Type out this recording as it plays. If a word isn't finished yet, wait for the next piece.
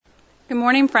Good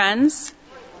morning, friends.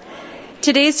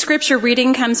 Today's scripture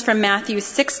reading comes from Matthew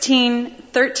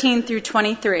 16:13 through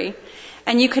 23,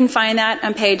 and you can find that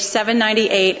on page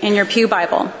 798 in your pew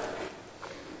Bible.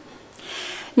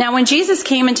 Now, when Jesus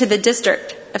came into the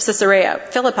district of Caesarea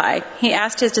Philippi, he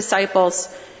asked his disciples,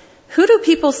 "Who do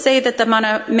people say that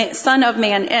the Son of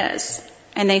Man is?"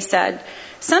 And they said,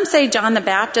 "Some say John the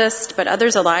Baptist, but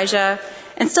others Elijah,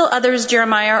 and still others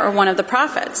Jeremiah or one of the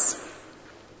prophets."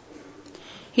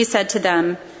 He said to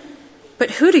them, "But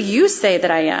who do you say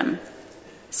that I am?"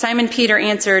 Simon Peter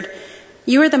answered,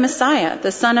 "You are the Messiah,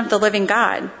 the Son of the living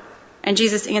God." And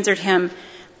Jesus answered him,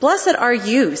 "Blessed are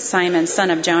you, Simon,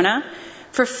 son of Jonah,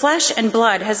 for flesh and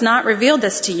blood has not revealed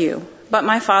this to you, but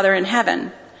my Father in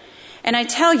heaven. And I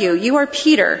tell you, you are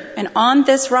Peter, and on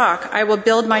this rock I will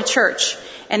build my church,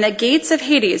 and the gates of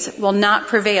Hades will not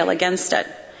prevail against it.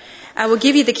 I will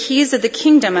give you the keys of the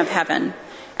kingdom of heaven,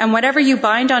 and whatever you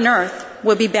bind on earth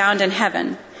will be bound in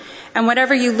heaven, and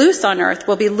whatever you loose on earth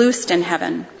will be loosed in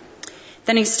heaven."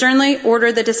 Then he sternly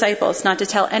ordered the disciples not to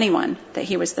tell anyone that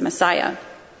he was the Messiah.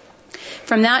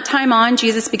 From that time on,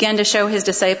 Jesus began to show his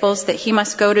disciples that he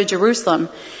must go to Jerusalem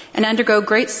and undergo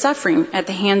great suffering at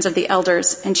the hands of the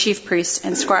elders and chief priests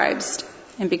and scribes,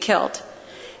 and be killed,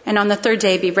 and on the third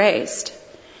day be raised.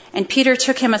 And Peter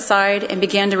took him aside and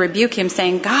began to rebuke him,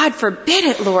 saying, "God forbid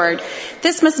it, Lord.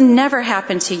 This must never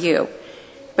happen to you."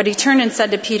 But he turned and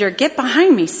said to Peter, "Get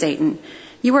behind me, Satan.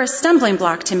 You are a stumbling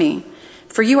block to me,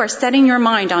 for you are setting your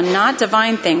mind on not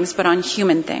divine things, but on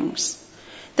human things."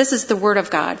 This is the word of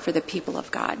God for the people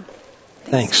of God.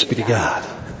 Thanks be to God.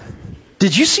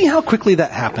 Did you see how quickly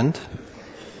that happened?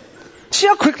 See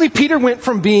how quickly Peter went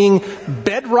from being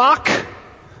bedrock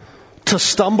to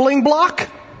stumbling block?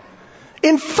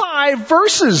 In 5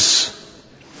 verses.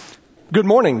 Good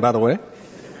morning, by the way.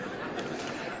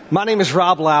 My name is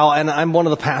Rob Lau, and I'm one of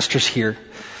the pastors here.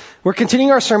 We're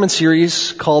continuing our sermon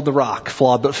series called The Rock,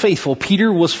 Flawed but Faithful.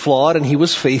 Peter was flawed and he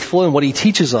was faithful, and what he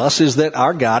teaches us is that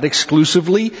our God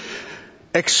exclusively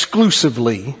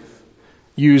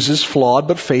uses flawed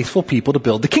but faithful people to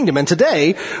build the kingdom. And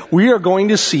today, we are going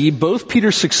to see both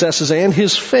Peter's successes and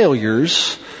his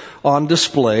failures on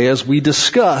display as we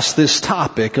discuss this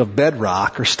topic of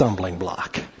bedrock or stumbling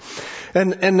block.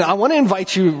 And I want to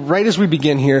invite you right as we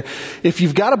begin here, if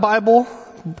you've got a Bible,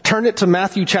 turn it to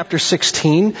Matthew chapter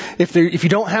 16. If you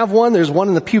don't have one, there's one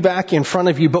in the pew back in front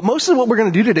of you. But most of what we're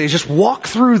going to do today is just walk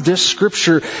through this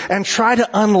scripture and try to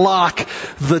unlock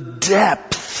the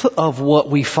depth of what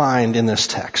we find in this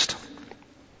text.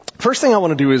 First thing I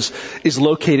want to do is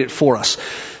locate it for us.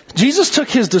 Jesus took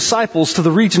his disciples to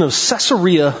the region of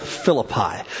Caesarea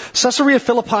Philippi. Caesarea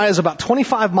Philippi is about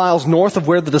 25 miles north of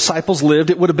where the disciples lived.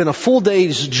 It would have been a full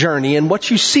day's journey. And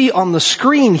what you see on the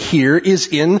screen here is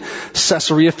in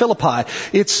Caesarea Philippi.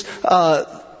 It's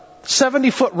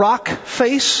 70-foot rock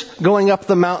face going up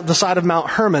the side of Mount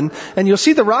Hermon. And you'll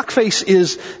see the rock face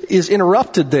is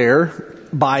interrupted there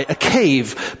by a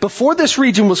cave. Before this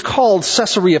region was called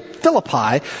Caesarea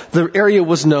Philippi, the area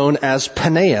was known as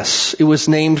Peneus. It was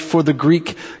named for the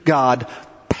Greek god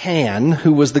Pan,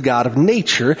 who was the god of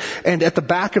nature. And at the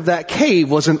back of that cave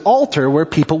was an altar where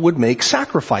people would make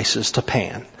sacrifices to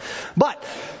Pan. But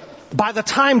by the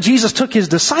time Jesus took his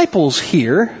disciples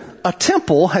here, a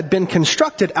temple had been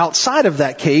constructed outside of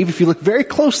that cave. If you look very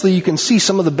closely, you can see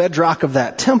some of the bedrock of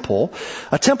that temple.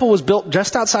 A temple was built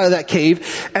just outside of that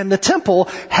cave, and the temple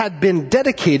had been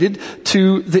dedicated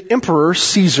to the Emperor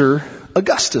Caesar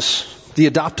Augustus, the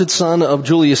adopted son of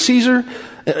Julius Caesar.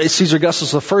 Caesar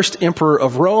Augustus, the first emperor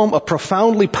of Rome, a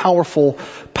profoundly powerful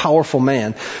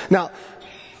man. Now,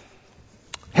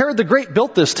 Herod the Great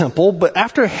built this temple, but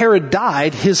after Herod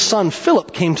died, his son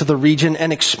Philip came to the region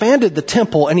and expanded the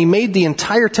temple, and he made the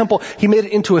entire temple, he made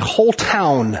it into a whole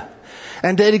town,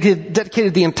 and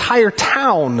dedicated the entire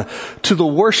town to the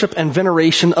worship and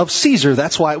veneration of Caesar.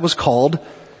 That's why it was called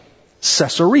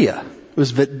Caesarea. It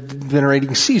was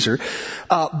venerating Caesar.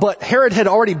 But Herod had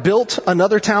already built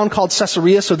another town called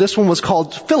Caesarea, so this one was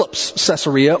called Philip's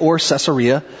Caesarea, or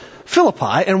Caesarea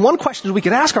Philippi. And one question we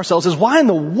could ask ourselves is, why in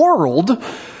the world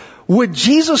would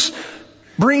Jesus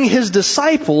bring his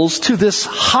disciples to this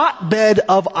hotbed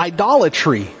of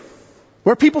idolatry,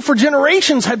 where people for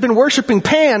generations had been worshiping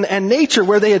Pan and nature,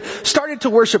 where they had started to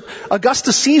worship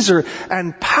Augustus Caesar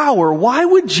and power? Why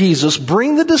would Jesus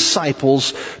bring the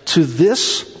disciples to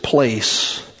this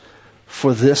place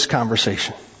for this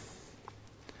conversation?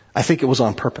 I think it was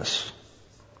on purpose.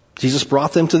 Jesus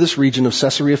brought them to this region of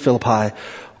Caesarea Philippi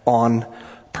on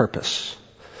purpose.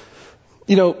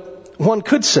 You know, one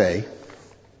could say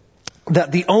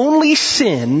that the only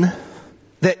sin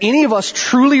that any of us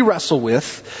truly wrestle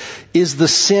with is the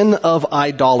sin of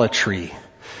idolatry.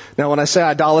 Now, when I say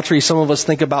idolatry, some of us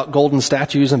think about golden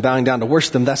statues and bowing down to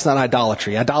worship them. That's not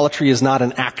idolatry. Idolatry is not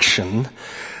an action.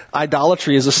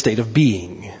 Idolatry is a state of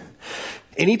being.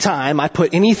 Anytime I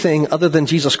put anything other than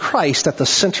Jesus Christ at the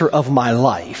center of my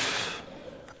life,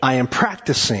 I am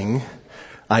practicing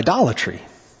idolatry.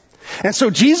 And so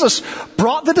Jesus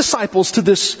brought the disciples to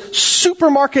this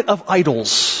supermarket of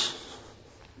idols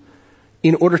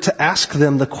in order to ask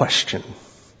them the question,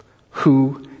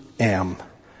 who am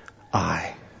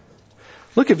I?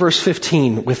 Look at verse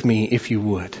 15 with me, if you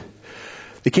would.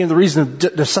 They came to the region of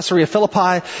Caesarea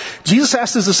Philippi. Jesus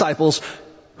asked his disciples,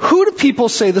 who do people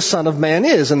say the Son of Man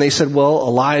is? And they said, well,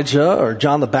 Elijah or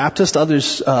John the Baptist.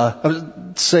 Others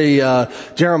say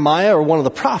Jeremiah or one of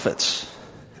the prophets.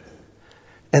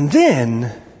 And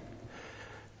then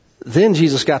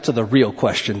Jesus got to the real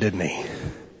question, didn't he?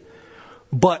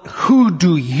 But who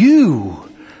do you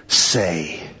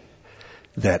say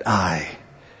that I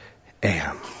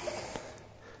am?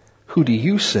 Who do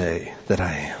you say that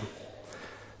I am?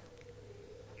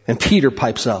 And Peter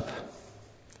pipes up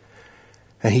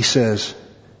and he says,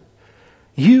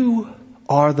 you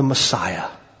are the Messiah,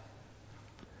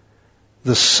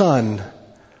 the Son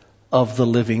of the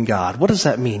living God. What does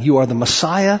that mean? You are the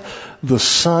Messiah, the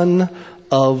Son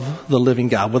of the living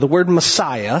God. Well, the word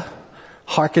Messiah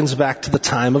harkens back to the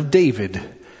time of David.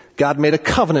 God made a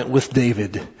covenant with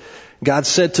David. God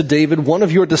said to David, one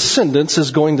of your descendants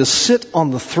is going to sit on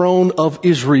the throne of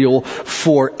Israel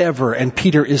forever. And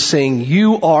Peter is saying,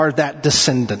 you are that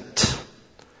descendant.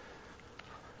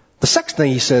 The second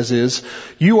thing he says is,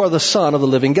 you are the Son of the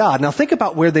living God. Now think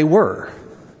about where they were.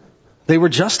 They were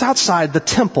just outside the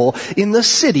temple in the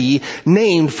city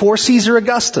named for Caesar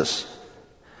Augustus.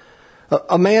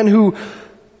 A man who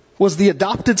was the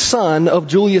adopted son of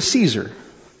Julius Caesar.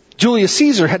 Julius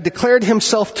Caesar had declared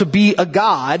himself to be a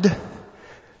god,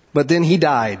 but then he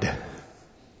died.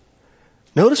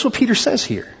 Notice what Peter says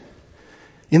here.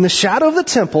 In the shadow of the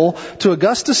temple to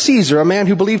Augustus Caesar, a man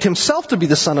who believed himself to be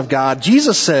the Son of God,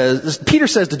 Peter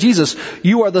says to Jesus,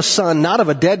 you are the son not of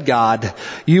a dead God,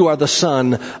 you are the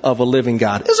son of a living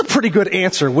God. This is a pretty good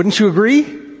answer, wouldn't you agree?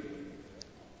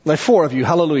 Like 4 of you,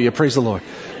 hallelujah, praise the Lord.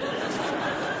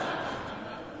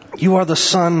 You are the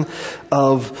Son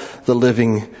of the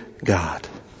living God.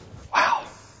 Wow.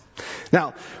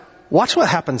 Now, watch what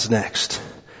happens next.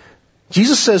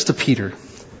 Jesus says to Peter,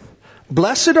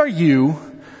 blessed are you,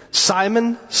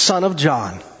 Simon, son of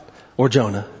John, or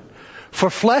Jonah, for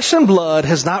flesh and blood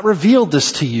has not revealed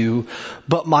this to you,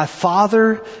 but my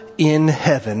Father in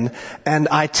heaven. And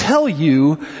I tell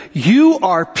you, you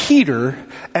are Peter,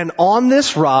 and on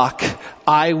this rock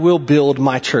I will build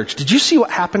my church. Did you see what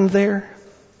happened there?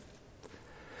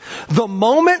 The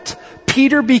moment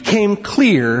Peter became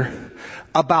clear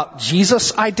about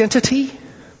Jesus' identity,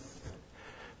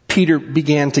 Peter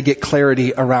began to get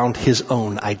clarity around his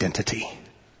own identity.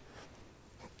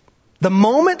 The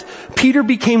moment Peter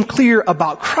became clear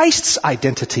about Christ's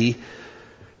identity,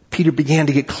 Peter began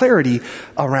to get clarity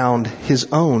around his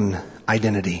own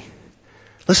identity.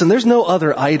 Listen, there's no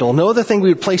other idol, no other thing we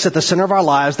would place at the center of our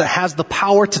lives that has the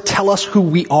power to tell us who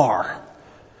we are,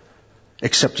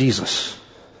 except Jesus.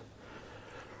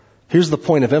 Here's the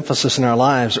point of emphasis in our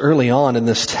lives early on in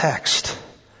this text.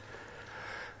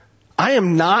 I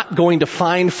am not going to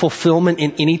find fulfillment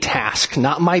in any task,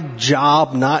 not my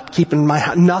job, not keeping my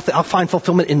house, nothing. I'll find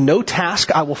fulfillment in no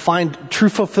task. I will find true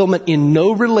fulfillment in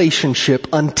no relationship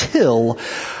until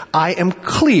I am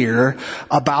clear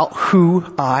about who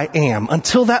I am.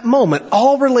 Until that moment,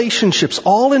 all relationships,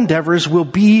 all endeavors will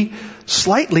be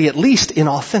slightly, at least,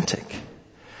 inauthentic.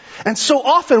 And so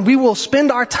often we will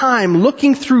spend our time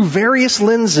looking through various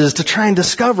lenses to try and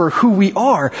discover who we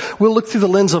are. We'll look through the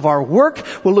lens of our work.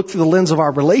 We'll look through the lens of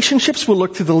our relationships. We'll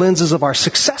look through the lenses of our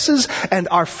successes and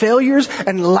our failures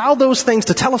and allow those things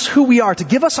to tell us who we are, to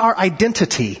give us our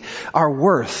identity, our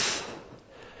worth.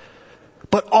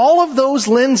 But all of those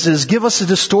lenses give us a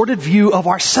distorted view of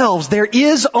ourselves. There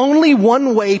is only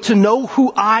one way to know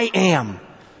who I am.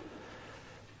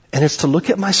 And it's to look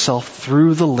at myself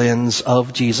through the lens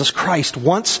of Jesus Christ.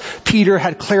 Once Peter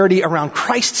had clarity around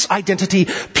Christ's identity,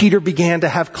 Peter began to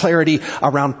have clarity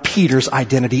around Peter's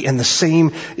identity. And the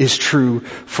same is true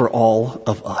for all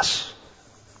of us.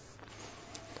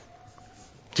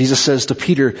 Jesus says to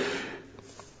Peter,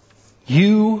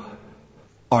 you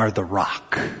are the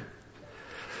rock.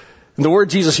 And the word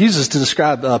Jesus uses to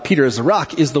describe Peter as the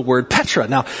rock is the word Petra.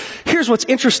 Now, here's what's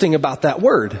interesting about that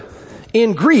word.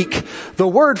 In Greek, the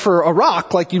word for a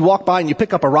rock, like you walk by and you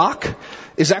pick up a rock,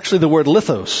 is actually the word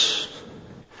lithos.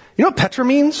 You know what Petra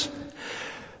means?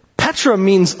 Petra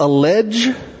means a ledge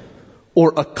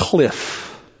or a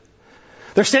cliff.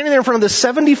 They're standing there in front of this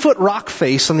 70-foot rock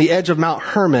face on the edge of Mount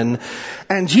Hermon,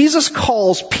 and Jesus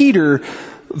calls Peter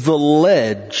the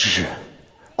ledge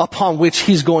upon which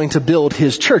he's going to build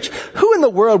his church. Who in the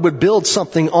world would build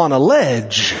something on a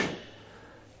ledge?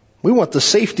 We want the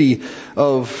safety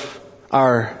of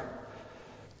our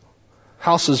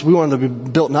houses. We want them to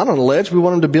be built not on a ledge. We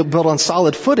want them to be built on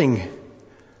solid footing.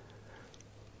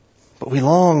 But we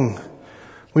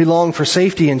long for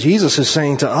safety, and Jesus is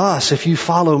saying to us, if you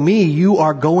follow me, you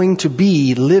are going to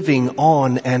be living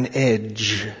on an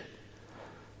edge.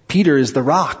 Peter is the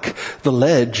rock, the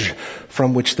ledge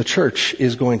from which the church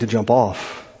is going to jump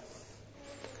off.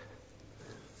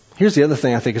 Here's the other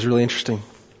thing I think is really interesting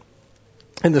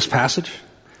in this passage.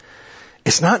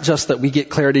 It's not just that we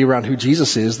get clarity around who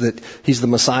Jesus is, that he's the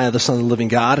Messiah, the Son of the living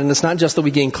God, and it's not just that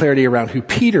we gain clarity around who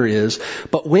Peter is,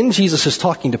 but when Jesus is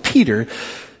talking to Peter,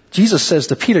 Jesus says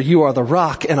to Peter, you are the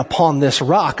rock, and upon this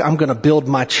rock, I'm going to build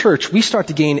my church. We start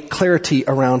to gain clarity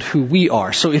around who we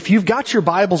are. So if you've got your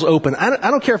Bibles open, I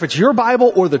don't care if it's your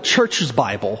Bible or the church's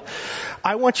Bible,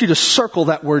 I want you to circle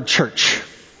that word church.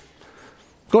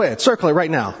 Go ahead, circle it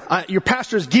right now. Your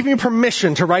pastor is giving you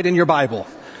permission to write in your Bible.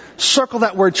 Circle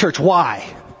that word church. Why?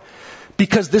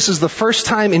 Because this is the first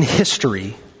time in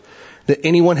history that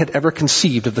anyone had ever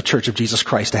conceived of the Church of Jesus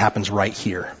Christ. It happens right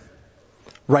here.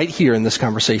 Right here in this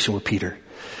conversation with Peter.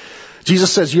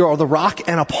 Jesus says, you are the rock,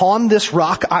 and upon this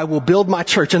rock I will build my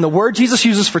church. And the word Jesus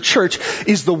uses for church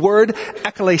is the word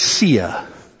ecclesia.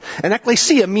 And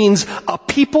ecclesia means a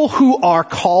people who are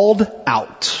called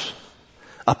out.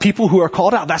 A people who are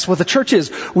called out. That's what the church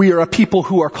is. We are a people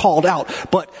who are called out.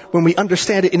 But when we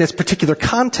understand it in its particular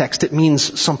context, it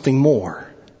means something more.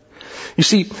 You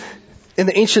see, in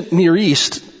the ancient Near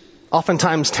East,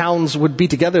 oftentimes towns would be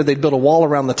together, they'd build a wall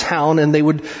around the town, and they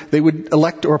would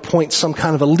elect or appoint some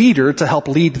kind of a leader to help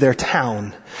lead their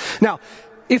town. Now,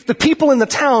 if the people in the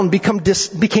town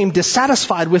became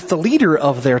dissatisfied with the leader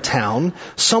of their town,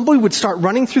 somebody would start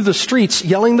running through the streets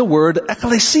yelling the word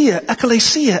ecclesia,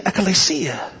 ecclesia,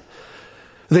 ecclesia.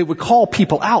 They would call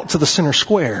people out to the center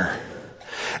square.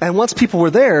 And once people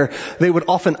were there, they would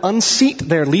often unseat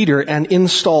their leader and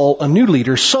install a new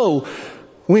leader. So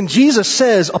when Jesus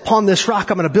says, upon this rock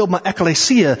I'm going to build my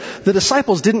ecclesia, the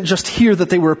disciples didn't just hear that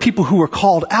they were a people who were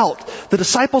called out. The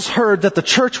disciples heard that the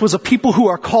church was a people who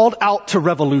are called out to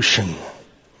revolution.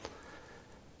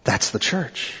 That's the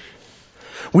church.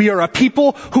 We are a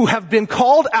people who have been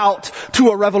called out to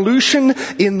a revolution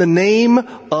in the name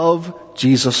of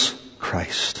Jesus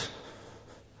Christ.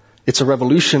 It's a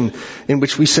revolution in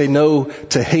which we say no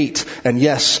to hate and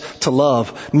yes to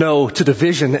love, no to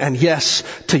division and yes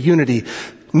to unity,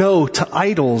 no to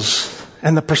idols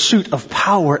and the pursuit of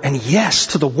power, and yes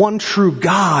to the one true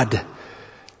God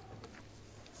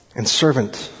and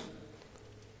servant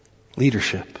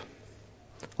leadership.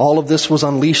 All of this was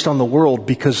unleashed on the world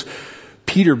because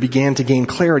Peter began to gain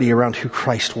clarity around who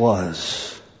Christ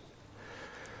was.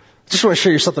 I just want to show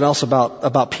you something else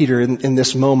about Peter in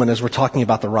this moment as we're talking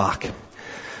about the rock.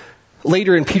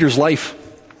 Later in Peter's life,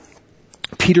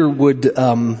 Peter would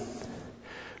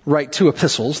write two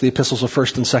epistles, the epistles of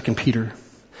 1st and 2nd Peter.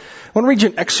 I want to read you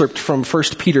an excerpt from 1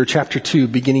 Peter chapter 2,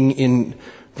 beginning in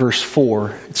verse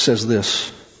 4. It says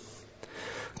this: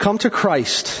 Come to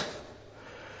Christ,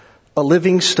 a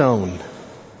living stone,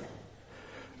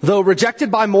 though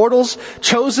rejected by mortals,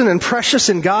 chosen and precious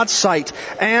in God's sight,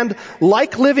 and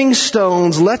like living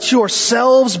stones, let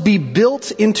yourselves be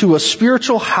built into a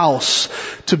spiritual house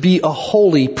to be a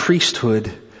holy priesthood.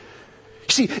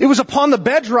 You see, it was upon the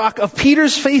bedrock of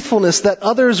Peter's faithfulness that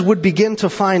others would begin to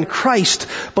find Christ.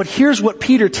 But here's what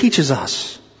Peter teaches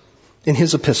us in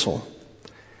his epistle.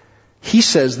 He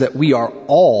says that we are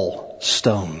all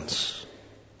stones.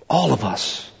 All of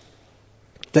us.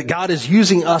 That God is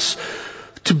using us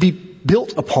to be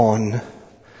built upon.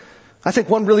 I think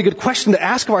one really good question to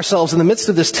ask of ourselves in the midst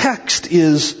of this text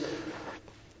is,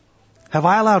 have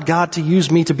I allowed God to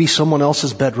use me to be someone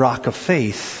else's bedrock of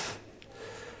faith?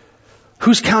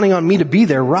 Who's counting on me to be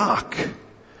their rock,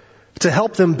 to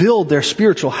help them build their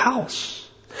spiritual house?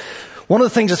 One of the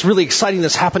things that's really exciting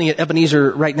that's happening at Ebenezer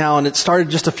right now, and it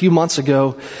started just a few months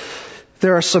ago,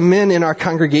 there are some men in our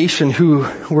congregation who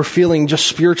were feeling just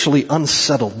spiritually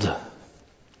unsettled.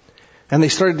 And they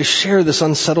started to share this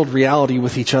unsettled reality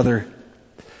with each other.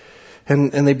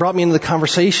 And they brought me into the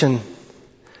conversation.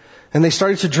 And they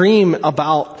started to dream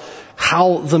about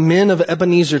how the men of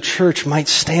Ebenezer Church might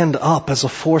stand up as a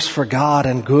force for God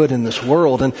and good in this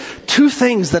world. And two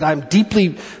things that I'm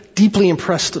deeply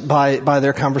impressed by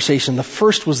their conversation. The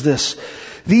first was this.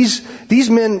 These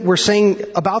men were saying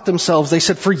about themselves, they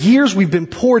said, for years we've been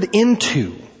poured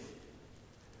into.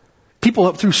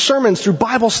 People through sermons, through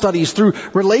Bible studies, through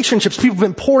relationships, people have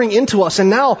been pouring into us.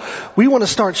 And now we want to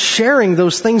start sharing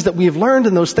those things that we have learned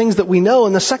and those things that we know.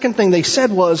 And the second thing they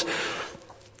said was,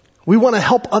 we want to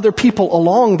help other people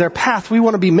along their path. We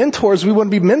want to be mentors. We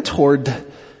want to be mentored.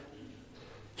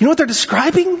 You know what they're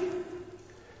describing?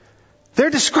 They're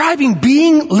describing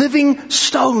being living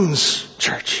stones,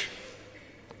 church.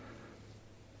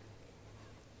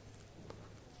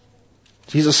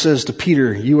 Jesus says to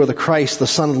Peter, you are the Christ, the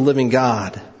Son of the living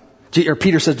God. Or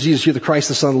Peter says to Jesus, you're the Christ,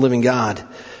 the Son of the living God.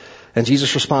 And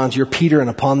Jesus responds, you're Peter, and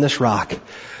upon this rock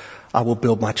I will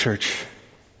build my church.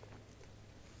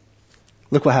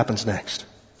 Look what happens next.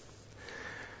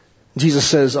 Jesus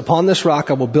says, upon this rock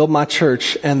I will build my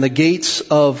church, and the gates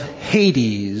of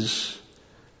Hades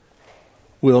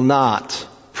will not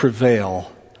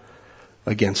prevail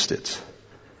against it.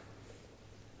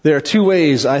 There are two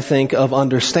ways, I think, of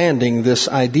understanding this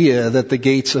idea that the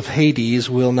gates of Hades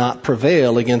will not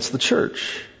prevail against the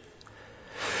church.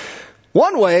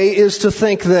 One way is to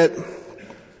think that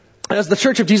as the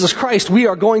Church of Jesus Christ, we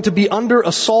are going to be under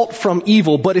assault from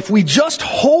evil, but if we just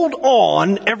hold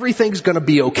on, everything's going to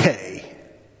be okay.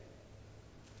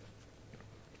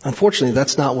 Unfortunately,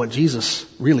 that's not what Jesus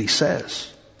really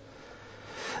says.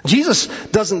 Jesus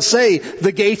doesn't say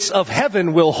the gates of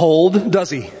heaven will hold,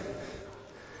 does he?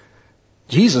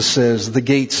 Jesus says the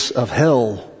gates of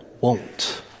hell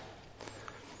won't.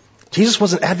 Jesus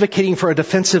wasn't advocating for a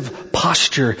defensive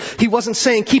posture. He wasn't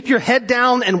saying keep your head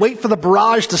down and wait for the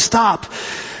barrage to stop.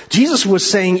 Jesus was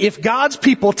saying if God's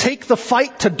people take the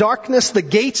fight to darkness, the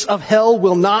gates of hell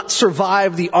will not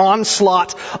survive the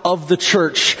onslaught of the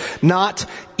church. Not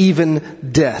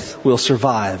even death will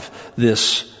survive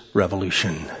this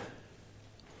revolution.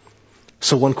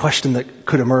 So one question that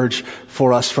could emerge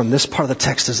for us from this part of the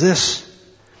text is this.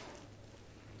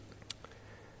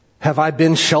 Have I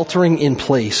been sheltering in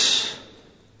place,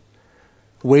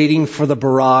 waiting for the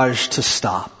barrage to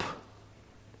stop?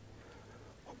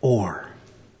 Or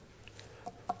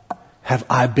have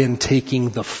I been taking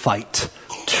the fight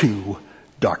to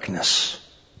darkness?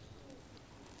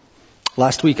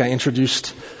 Last week I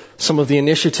introduced some of the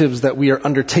initiatives that we are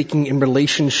undertaking in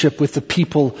relationship with the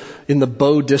people in the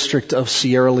Bow district of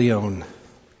Sierra Leone.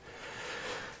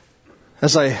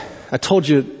 As I told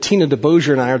you, Tina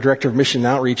DeBosier and I, our Director of Mission and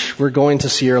Outreach, we're going to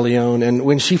Sierra Leone. And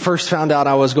when she first found out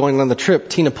I was going on the trip,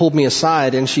 Tina pulled me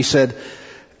aside and she said,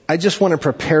 I just want to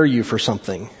prepare you for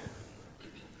something.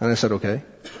 And I said, okay.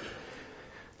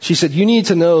 She said, you need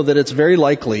to know that it's very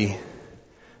likely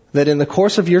that in the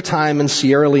course of your time in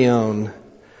Sierra Leone,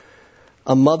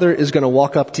 a mother is going to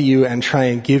walk up to you and try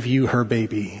and give you her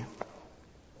baby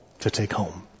to take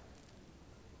home.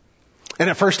 And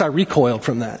at first I recoiled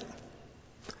from that.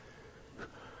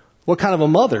 What kind of a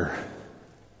mother?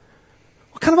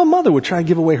 What kind of a mother would try and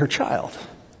give away her child?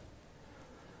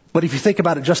 But if you think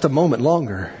about it just a moment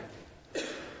longer,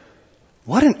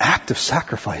 what an act of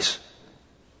sacrifice.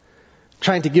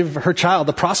 Trying to give her child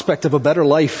the prospect of a better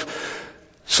life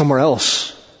somewhere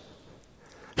else.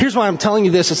 Here's why I'm telling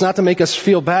you this. It's not to make us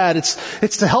feel bad.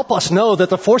 It's to help us know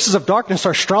that the forces of darkness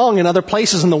are strong in other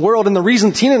places in the world. And the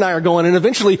reason Tina and I are going, and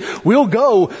eventually we'll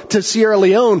go to Sierra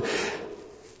Leone,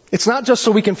 it's not just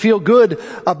so we can feel good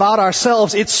about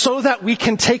ourselves. It's so that we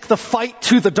can take the fight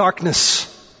to the darkness.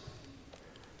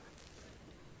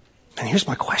 And here's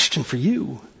my question for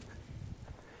you.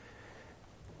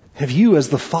 Have you, as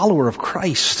the follower of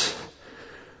Christ,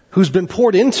 who's been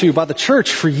poured into by the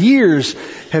church for years,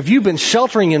 have you been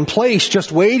sheltering in place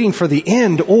just waiting for the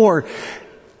end? Or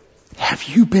have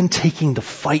you been taking the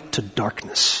fight to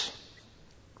darkness?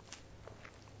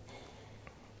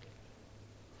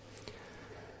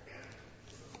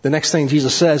 The next thing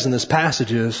Jesus says in this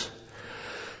passage is,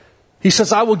 He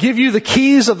says, I will give you the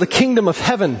keys of the kingdom of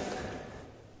heaven.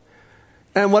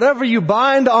 And whatever you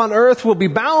bind on earth will be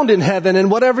bound in heaven, and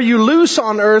whatever you loose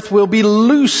on earth will be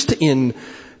loosed in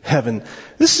heaven.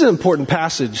 This is an important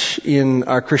passage in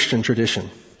our Christian tradition.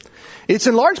 It's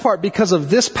in large part because of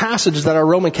this passage that our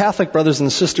Roman Catholic brothers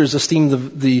and sisters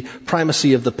esteem the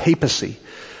primacy of the papacy,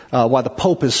 why the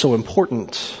Pope is so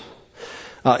important.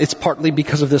 It's partly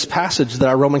because of this passage that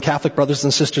our Roman Catholic brothers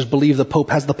and sisters believe the Pope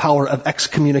has the power of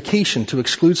excommunication to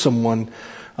exclude someone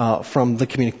from the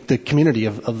community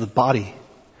of the body.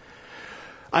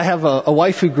 I have a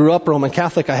wife who grew up Roman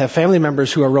Catholic. I have family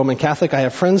members who are Roman Catholic. I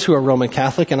have friends who are Roman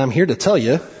Catholic. And I'm here to tell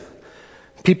you,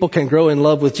 people can grow in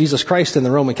love with Jesus Christ in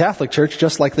the Roman Catholic Church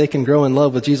just like they can grow in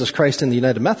love with Jesus Christ in the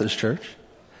United Methodist Church.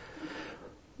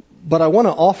 But I want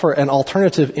to offer an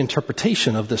alternative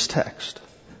interpretation of this text.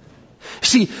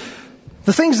 See,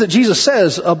 the things that Jesus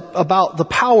says about the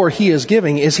power he is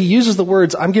giving is he uses the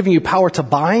words, I'm giving you power to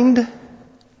bind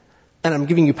and I'm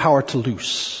giving you power to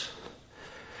loose.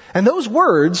 And those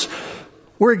words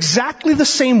were exactly the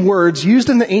same words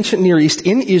used in the ancient Near East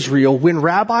in Israel when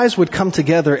rabbis would come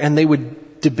together and they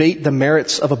would debate the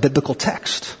merits of a biblical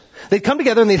text. They'd come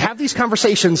together and they'd have these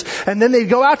conversations, and then they'd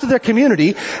go out to their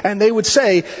community and they would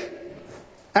say,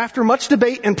 after much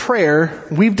debate and prayer,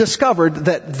 we've discovered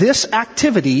that this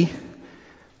activity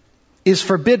is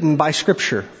forbidden by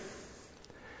Scripture.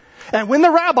 And when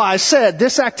the rabbis said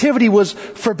this activity was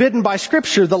forbidden by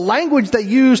Scripture, the language they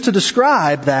used to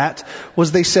describe that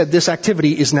was they said this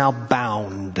activity is now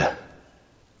bound.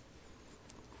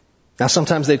 Now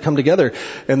sometimes they'd come together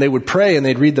and they would pray and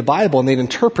they'd read the Bible and they'd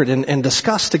interpret and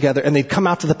discuss together, and they'd come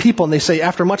out to the people and they say,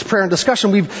 after much prayer and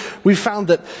discussion, we've found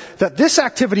that this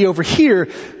activity over here,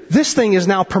 this thing is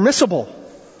now permissible.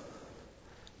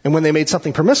 And when they made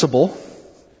something permissible,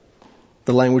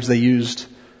 the language they used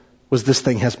was this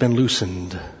thing has been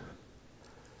loosened.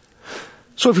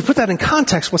 So if you put that in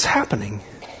context, what's happening?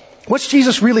 What's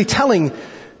Jesus really telling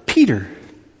Peter?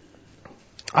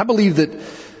 I believe that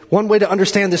one way to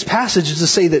understand this passage is to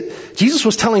say that Jesus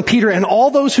was telling Peter and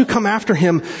all those who come after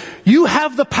him, you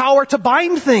have the power to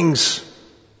bind things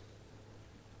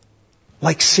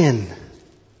like sin.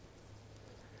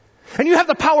 And you have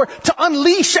the power to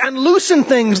unleash and loosen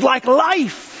things like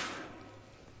life.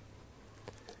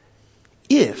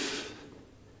 If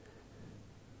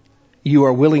you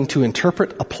are willing to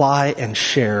interpret, apply, and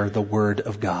share the Word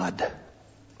of God.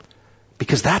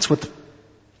 Because that's what the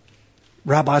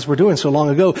rabbis were doing so long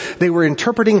ago. They were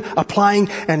interpreting, applying,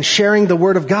 and sharing the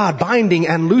Word of God, binding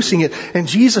and loosing it. And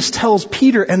Jesus tells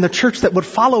Peter and the church that would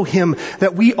follow him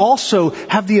that we also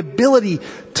have the ability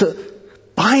to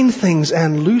bind things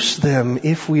and loose them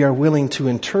if we are willing to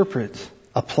interpret,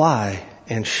 apply,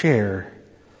 and share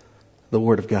the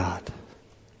Word of God.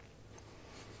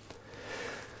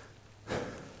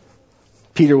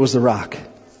 Peter was the rock.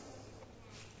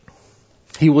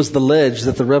 He was the ledge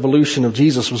that the revolution of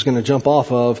Jesus was going to jump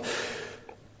off of.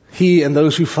 He and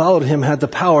those who followed him had the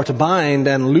power to bind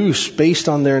and loose based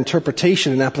on their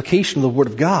interpretation and application of the Word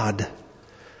of God.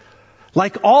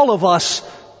 Like all of us,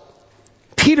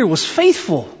 Peter was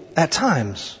faithful at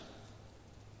times.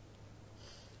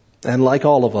 And like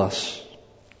all of us,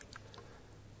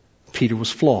 Peter was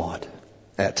flawed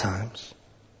at times.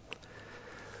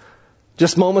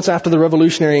 Just moments after the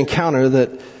revolutionary encounter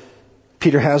that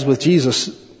Peter has with Jesus,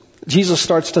 Jesus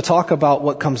starts to talk about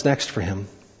what comes next for him.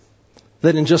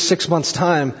 That in just 6 months'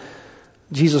 time,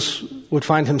 Jesus would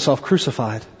find himself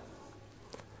crucified.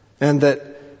 And that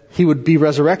he would be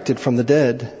resurrected from the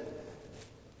dead.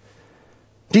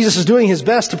 Jesus is doing his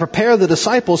best to prepare the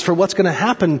disciples for what's going to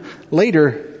happen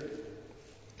later.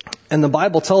 And the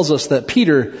Bible tells us that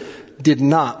Peter did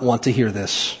not want to hear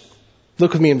this.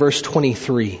 Look with me in verse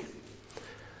 23.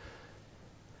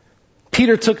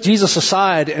 Peter took Jesus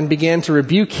aside and began to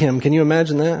rebuke him. Can you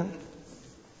imagine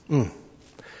that?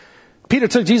 Peter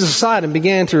took Jesus aside and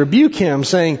began to rebuke him,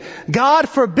 saying, God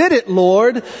forbid it,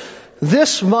 Lord.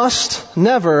 This must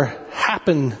never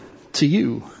happen to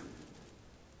you.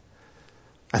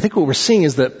 I think what we're seeing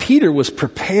is that Peter was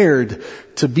prepared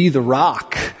to be the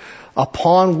rock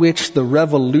upon which the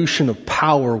revolution of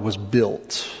power was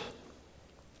built.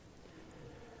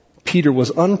 Peter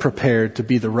was unprepared to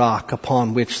be the rock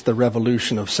upon which the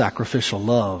revolution of sacrificial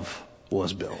love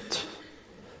was built.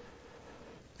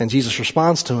 And Jesus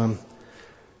responds to him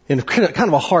in kind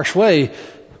of a harsh way.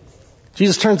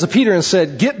 Jesus turns to Peter and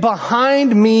said, get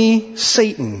behind me,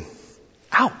 Satan.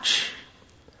 Ouch.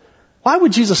 Why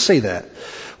would Jesus say that?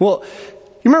 Well,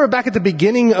 you remember back at the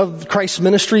beginning of Christ's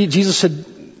ministry, Jesus had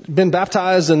been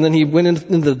baptized and then he went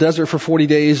into the desert for 40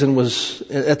 days and was,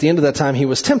 at the end of that time, he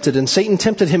was tempted. And Satan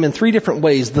tempted him in 3 different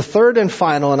ways. The third and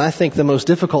final, and I think the most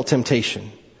difficult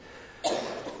temptation,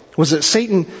 was that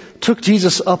Satan took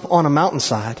Jesus up on a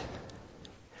mountainside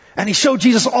and he showed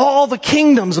Jesus all the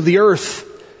kingdoms of the earth.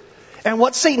 And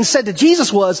what Satan said to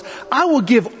Jesus was, I will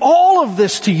give all of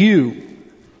this to you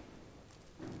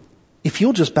if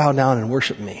you'll just bow down and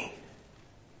worship me.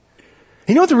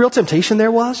 You know what the real temptation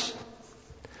there was?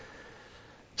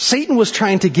 Satan was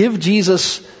trying to give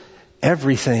Jesus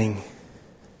everything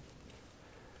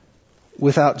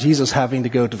without Jesus having to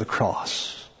go to the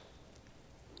cross.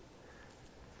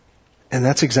 And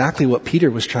that's exactly what Peter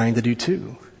was trying to do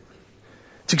too.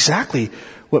 It's exactly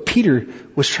what Peter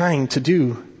was trying to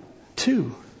do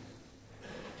too.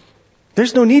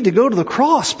 There's no need to go to the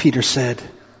cross, Peter said.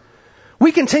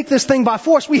 We can take this thing by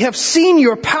force. We have seen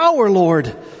your power,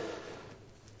 Lord.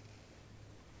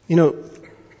 You know,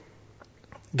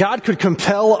 God could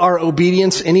compel our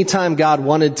obedience anytime God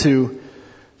wanted to,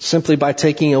 simply by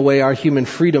taking away our human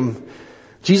freedom.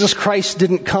 Jesus Christ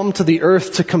didn't come to the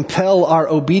earth to compel our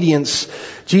obedience.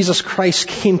 Jesus Christ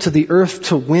came to the earth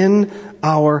to win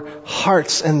our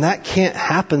hearts, and that can't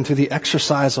happen through the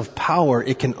exercise of power.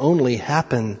 It can only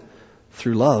happen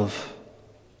through love.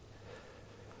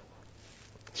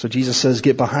 So Jesus says,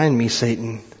 "Get behind me,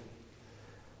 Satan.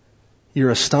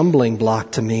 You're a stumbling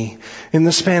block to me." In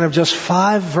the span of just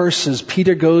 5 verses,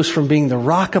 Peter goes from being the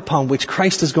rock upon which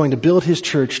Christ is going to build his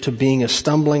church to being a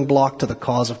stumbling block to the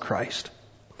cause of Christ.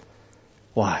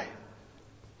 Why?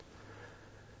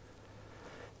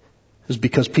 It's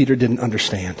because Peter didn't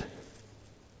understand.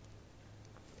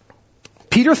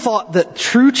 Peter thought that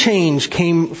true change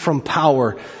came from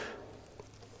power.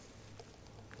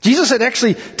 Jesus had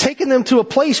actually taken them to a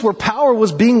place where power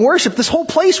was being worshipped. This whole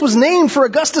place was named for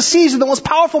Augustus Caesar, the most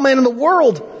powerful man in the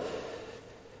world.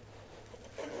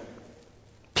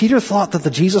 Peter thought that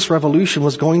the Jesus Revolution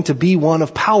was going to be one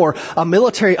of power, a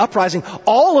military uprising.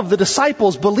 All of the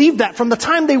disciples believed that from the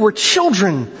time they were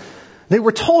children. They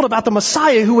were told about the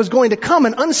Messiah who was going to come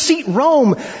and unseat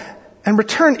Rome and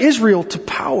return Israel to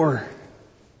power.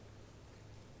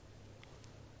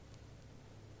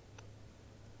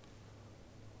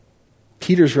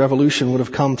 Peter's revolution would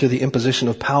have come through the imposition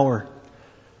of power.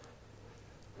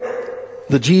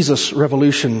 The Jesus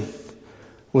revolution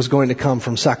was going to come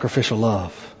from sacrificial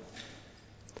love.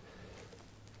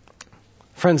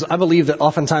 Friends, I believe that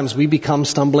oftentimes we become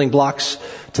stumbling blocks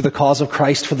to the cause of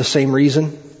Christ for the same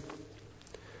reason.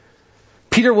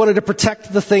 Peter wanted to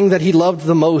protect the thing that he loved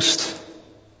the most.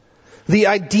 The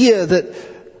idea that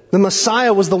the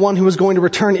Messiah was the one who was going to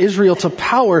return Israel to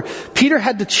power. Peter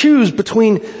had to choose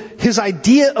between his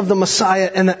idea of the Messiah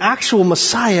and the actual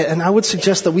Messiah, and I would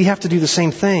suggest that we have to do the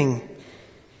same thing.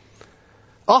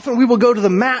 Often we will go to the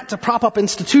mat to prop up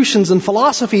institutions and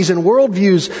philosophies and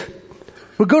worldviews.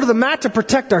 We'll go to the mat to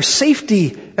protect our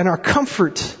safety and our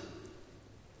comfort.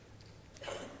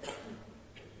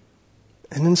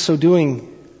 And in so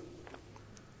doing,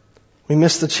 we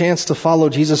miss the chance to follow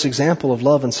Jesus' example of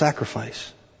love and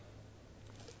sacrifice.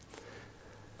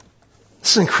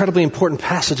 This is an incredibly important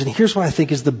passage, and here's what I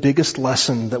think is the biggest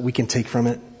lesson that we can take from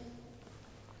it.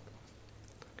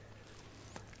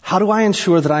 How do I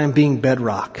ensure that I am being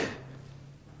bedrock,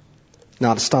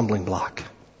 not a stumbling block?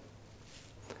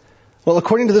 Well,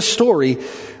 according to this story,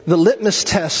 the litmus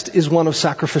test is one of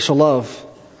sacrificial love.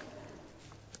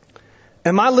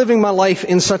 Am I living my life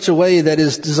in such a way that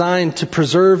is designed to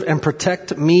preserve and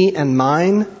protect me and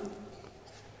mine?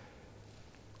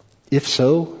 If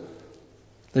so,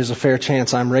 there's a fair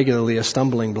chance I'm regularly a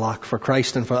stumbling block for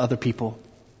Christ and for other people.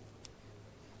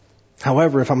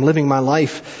 However, if I'm living my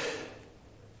life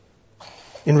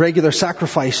in regular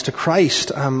sacrifice to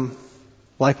Christ, I'm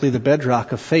likely the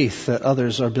bedrock of faith that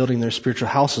others are building their spiritual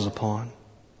houses upon.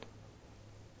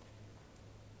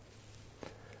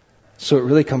 So it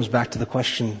really comes back to the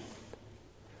question,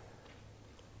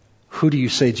 who do you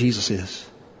say Jesus is?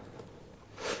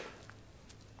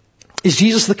 Is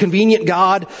Jesus the convenient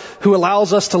God who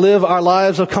allows us to live our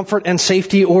lives of comfort and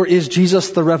safety, or is Jesus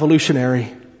the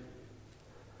revolutionary,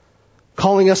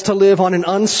 calling us to live on an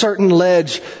uncertain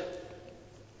ledge,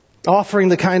 offering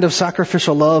the kind of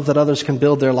sacrificial love that others can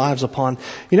build their lives upon?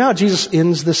 You know how Jesus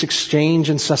ends this exchange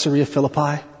in Caesarea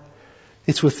Philippi?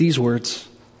 It's with these words.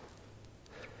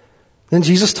 Then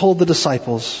Jesus told the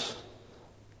disciples,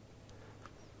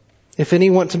 "If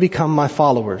any want to become my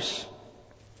followers,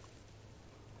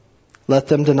 let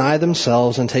them deny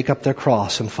themselves and take up their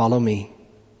cross and follow me.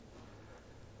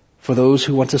 For those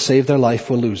who want to save their life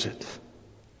will lose it.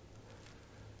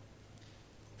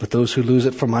 But those who lose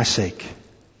it for my sake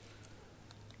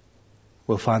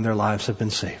will find their lives have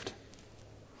been saved."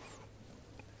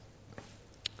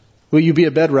 Will you be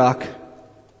a bedrock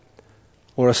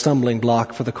or a stumbling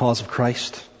block for the cause of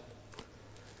Christ?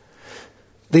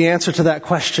 The answer to that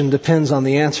question depends on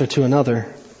the answer to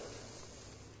another.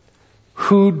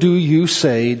 Who do you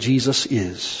say Jesus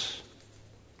is?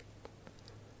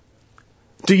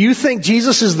 Do you think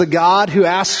Jesus is the God who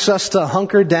asks us to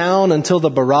hunker down until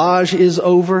the barrage is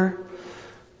over?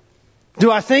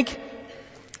 Do I think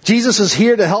Jesus is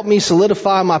here to help me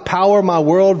solidify my power, my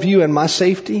worldview, and my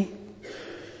safety?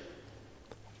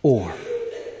 Or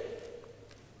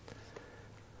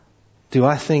do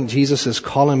I think Jesus is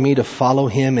calling me to follow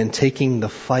him and taking the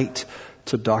fight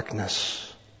to darkness?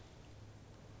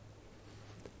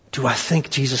 Do I think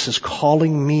Jesus is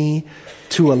calling me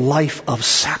to a life of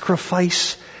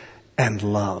sacrifice and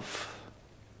love?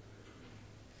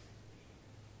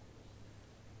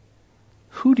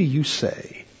 Who do you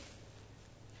say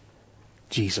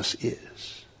Jesus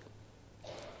is?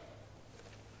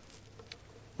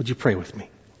 Would you pray with me?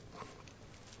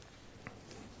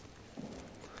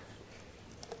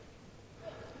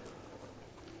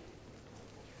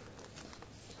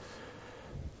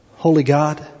 Holy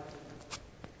God,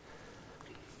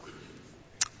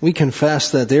 we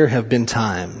confess that there have been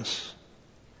times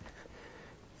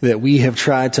that we have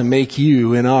tried to make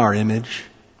you in our image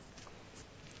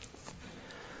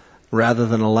rather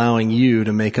than allowing you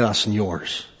to make us in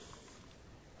yours.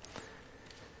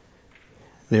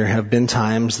 There have been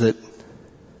times that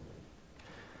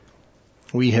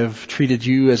we have treated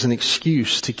you as an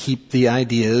excuse to keep the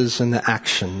ideas and the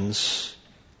actions,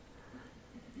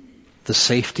 the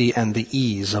safety and the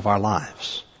ease of our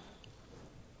lives.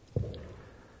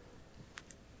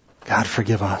 God,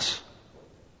 forgive us.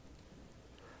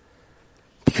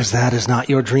 Because that is not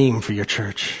your dream for your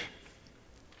church.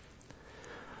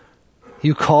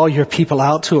 You call your people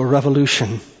out to a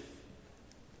revolution,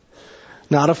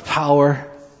 not of power,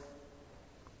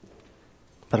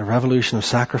 but a revolution of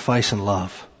sacrifice and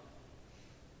love.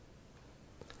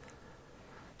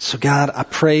 So God, I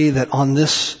pray that on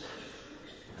this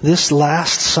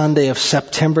last Sunday of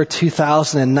September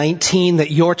 2019,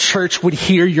 that your church would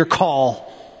hear your call.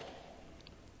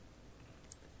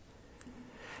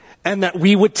 And that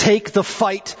we would take the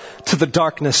fight to the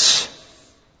darkness.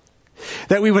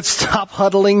 That we would stop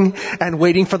huddling and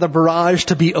waiting for the barrage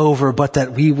to be over, but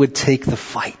that we would take the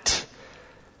fight.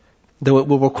 Though it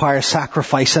will require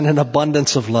sacrifice and an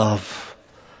abundance of love.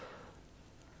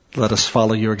 Let us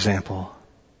follow your example.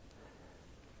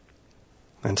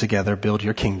 And together build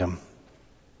your kingdom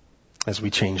as we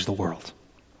change the world.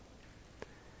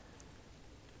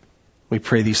 We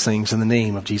pray these things in the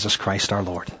name of Jesus Christ our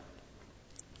Lord.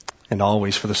 And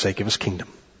always for the sake of his kingdom.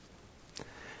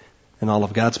 And all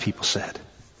of God's people said,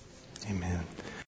 amen.